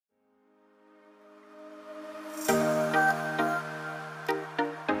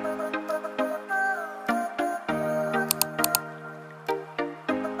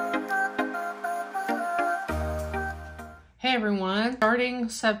Hey everyone, starting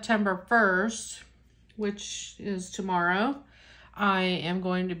September 1st, which is tomorrow, I am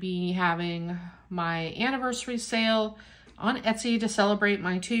going to be having my anniversary sale on Etsy to celebrate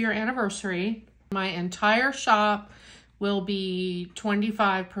my 2-year anniversary. My entire shop will be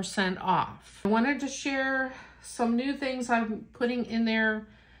 25% off. I wanted to share some new things I'm putting in there.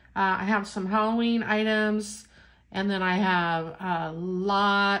 I have some Halloween items, and then I have a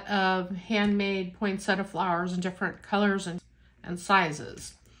lot of handmade poinsettia flowers in different colors and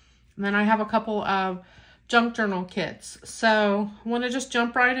sizes. And then I have a couple of junk journal kits. So I want to just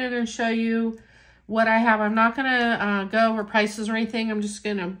jump right in and show you what I have. I'm not going to go over prices or anything. I'm just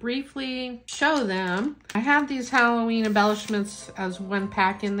going to briefly show them. I have these Halloween embellishments as one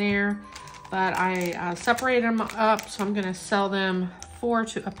pack in there, but I separated them up, so I'm going to sell them 4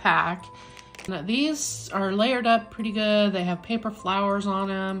 to a pack. Now, these are layered up pretty good. They have paper flowers on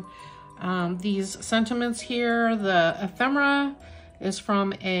them. These sentiments here, the ephemera is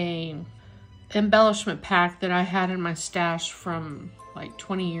from a embellishment pack that I had in my stash from like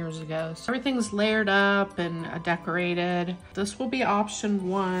 20 years ago. So everything's layered up and decorated. This will be option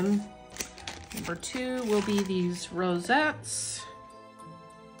 1. Number 2 will be these rosettes.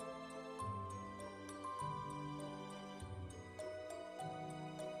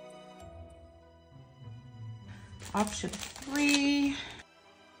 Option 3.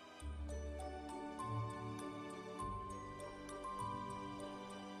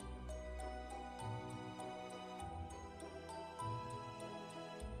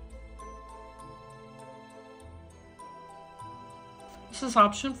 This is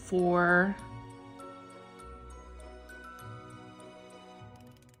option 4.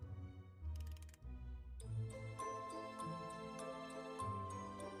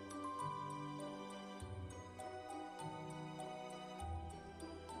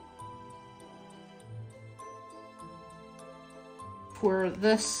 For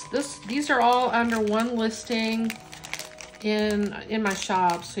these are all under one listing in my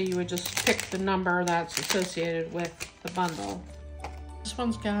shop, so you would just pick the number that's associated with the bundle. This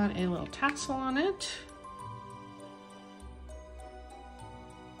one's got a little tassel on it.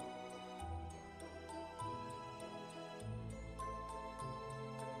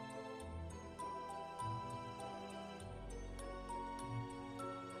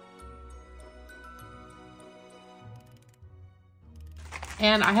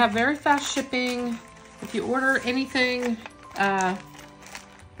 And I have very fast shipping. If you order anything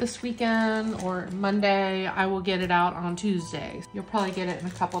this weekend or Monday, I will get it out on Tuesday. You'll probably get it in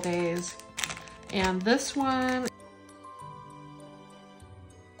a couple days. And this one,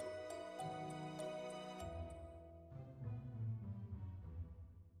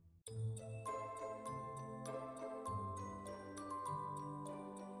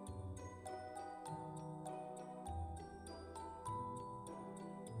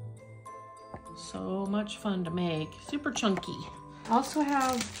 so much fun to make, super chunky. I also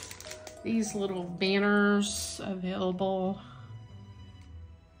have these little banners available.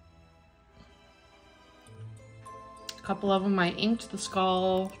 A couple of them I inked the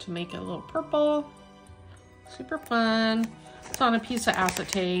skull to make it a little purple. Super fun. It's on a piece of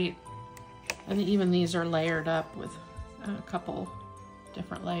acetate, and even these are layered up with a couple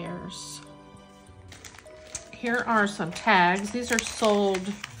different layers. Here are some tags. These are sold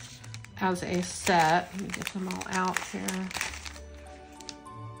as a set. Let me get them all out here.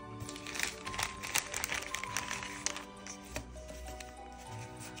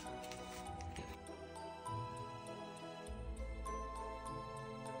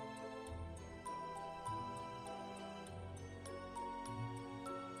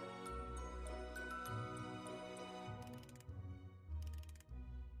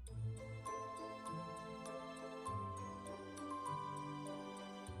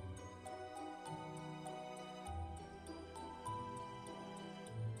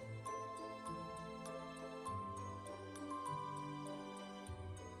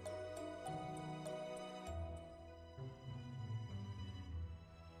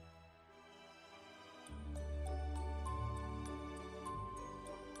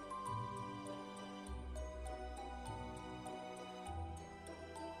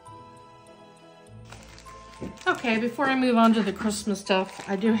 Okay, before I move on to the Christmas stuff,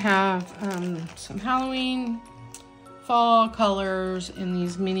 I do have some Halloween fall colors in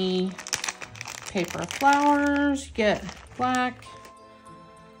these mini paper flowers. You get black,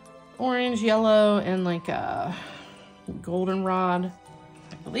 orange, yellow, and like a goldenrod.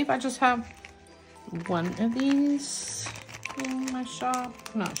 I believe I just have one of these in my shop.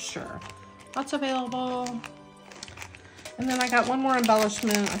 I'm not sure. Lots available. And then I got one more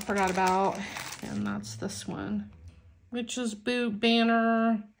embellishment I forgot about, and that's this one. witch's boot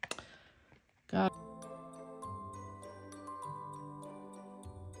banner. Got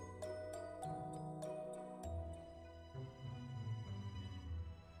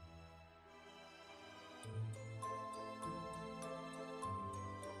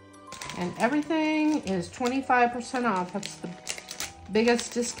and everything is 25% off. That's the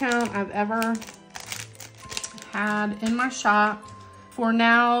biggest discount I've ever had in my shop. For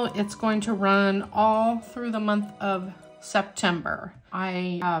now, it's going to run all through the month of September.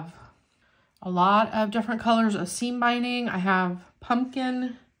 I have a lot of different colors of seam binding. I have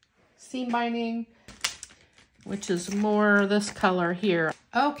pumpkin seam binding, which is more this color here.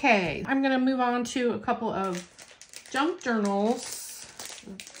 Okay, I'm gonna move on to a couple of junk journals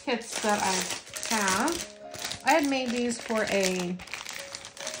kits that I have. I had made these for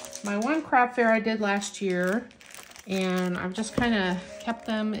my one craft fair I did last year, and I've just kind of kept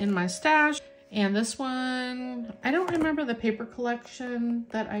them in my stash. And this one, I don't remember the paper collection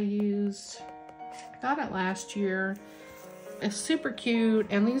that I used. I got it last year. It's super cute,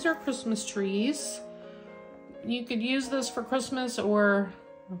 and these are Christmas trees. You could use this for Christmas or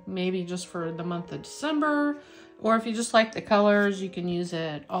maybe just for the month of December, or if you just like the colors, you can use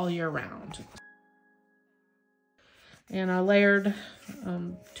it all year round. And I layered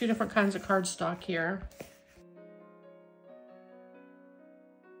 2 different kinds of cardstock here.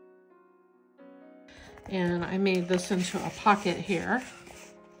 And I made this into a pocket here.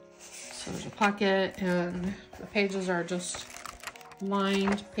 So there's a pocket, and the pages are just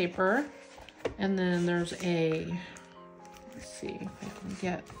lined paper. And then there's let's see if I can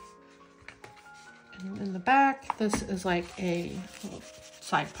get, and in the back, this is like a little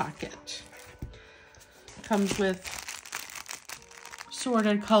side pocket. It comes with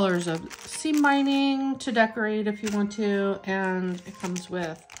sorted colors of seam binding to decorate if you want to, and it comes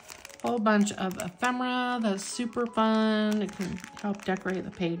with a whole bunch of ephemera that's super fun. It can help decorate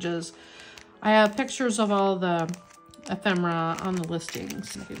the pages. I have pictures of all the ephemera on the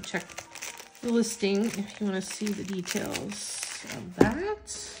listings. You can check the listing if you want to see the details of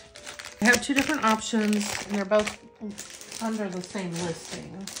that. I have 2 different options, and they're both under the same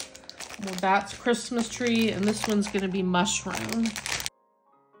listing. Well, that's Christmas tree, and this one's going to be mushroom.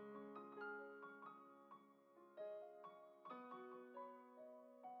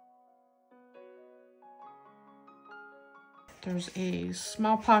 There's a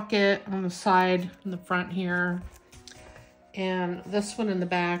small pocket on the side in the front here. And this one in the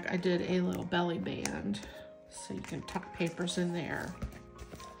back, I did a little belly band, so you can tuck papers in there.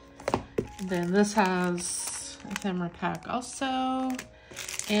 And then this has ephemera pack also,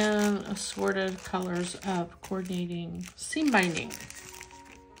 and assorted colors of coordinating seam binding.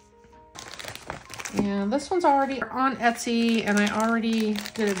 And this one's already on Etsy, and I already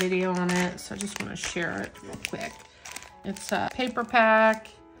did a video on it, so I just want to share it real quick. It's a paper pack.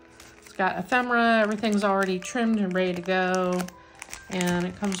 It's got ephemera. Everything's already trimmed and ready to go. And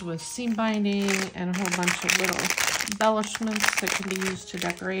it comes with seam binding and a whole bunch of little embellishments that can be used to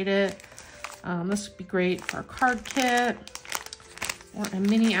decorate it. This would be great for a card kit or a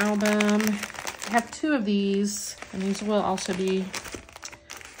mini album. I have 2 of these, and these will also be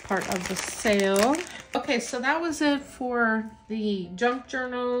part of the sale. Okay, so that was it for the junk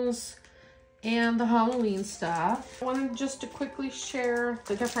journals and the Halloween stuff. I wanted just to quickly share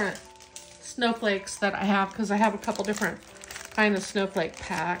the different snowflakes that I have, because I have a couple different kind of snowflake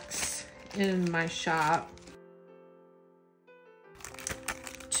packs in my shop.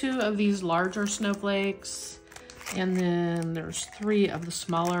 2 of these larger snowflakes, and then there's 3 of the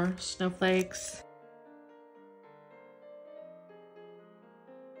smaller snowflakes.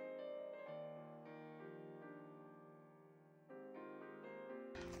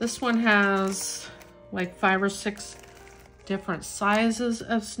 This one has like 5 or 6 different sizes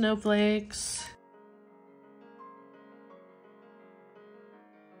of snowflakes.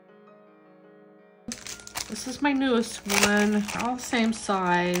 This is my newest one, all the same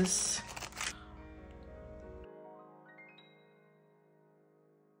size.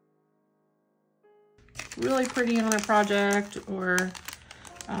 Really pretty on a project or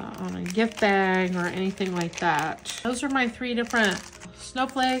on a gift bag or anything like that. Those are my 3 different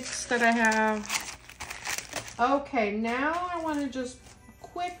snowflakes that I have. Okay, now I want to just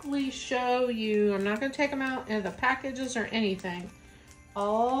quickly show you, I'm not going to take them out in the packages or anything,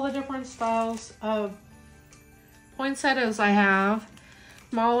 all the different styles of poinsettias I have,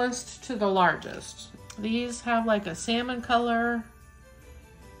 smallest to the largest. These have like a salmon color,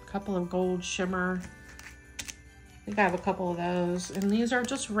 a couple of gold shimmer. I think I have a couple of those, and these are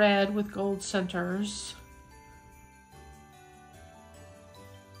just red with gold centers.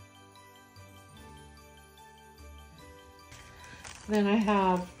 Then I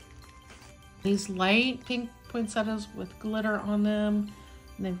have these light pink poinsettias with glitter on them.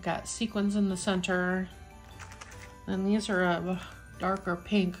 And they've got sequins in the center. And these are a darker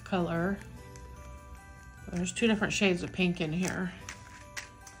pink color. There's 2 different shades of pink in here.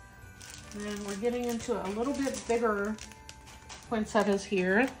 And then we're getting into a little bit bigger poinsettias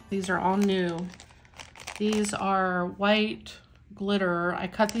here. These are all new. These are white glitter. I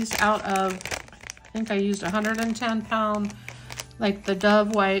cut these out of, I think I used 110 pound, like the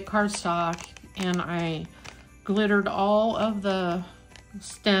Dove white cardstock, and I glittered all of the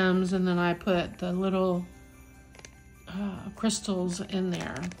stems, and then I put the little crystals in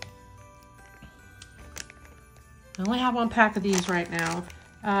there. I only have 1 pack of these right now.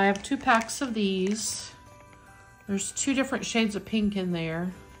 I have 2 packs of these. There's 2 different shades of pink in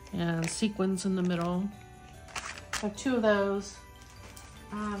there and sequins in the middle. I have 2 of those.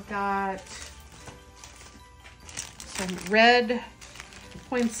 I've got some red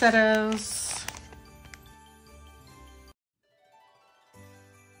poinsettias.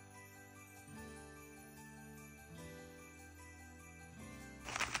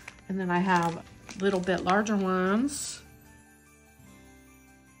 And then I have a little bit larger ones.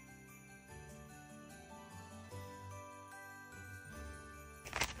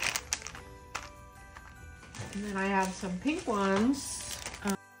 And then I have some pink ones.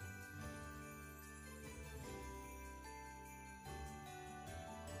 Let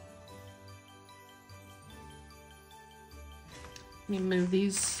me move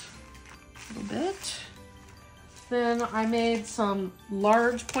these a little bit. Then I made some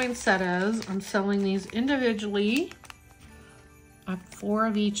large poinsettias. I'm selling these individually. I have 4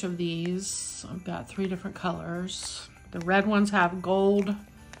 of each of these. I've got 3 different colors. The red ones have gold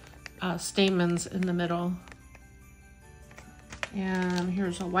stamens in the middle. And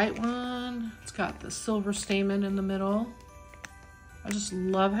here's a white one. It's got the silver stamen in the middle. I just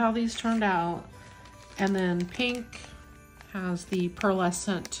love how these turned out. And then pink has the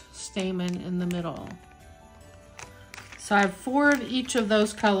pearlescent stamen in the middle. So I have 4 of each of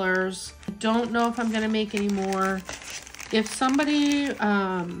those colors. I don't know if I'm gonna make any more. If somebody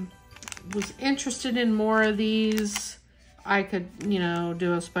was interested in more of these, I could, you know,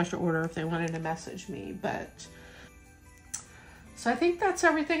 do a special order if they wanted to message me. So I think that's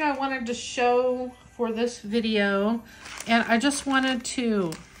everything I wanted to show for this video. And I just wanted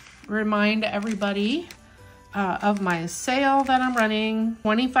to remind everybody of my sale that I'm running,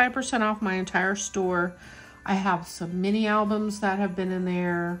 25% off my entire store. I have some mini albums that have been in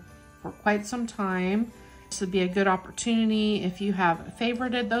there for quite some time. This would be a good opportunity if you have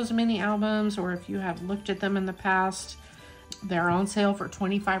favorited those mini albums, or if you have looked at them in the past. They're on sale for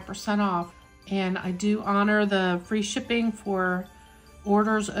 25% off. And I do honor the free shipping for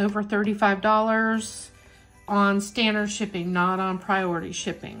orders over $35 on standard shipping, not on priority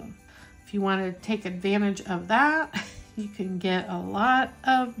shipping. If you want to take advantage of that, you can get a lot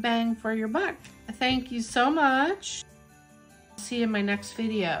of bang for your buck. Thank you so much. See you in my next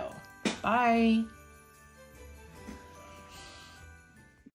video. Bye.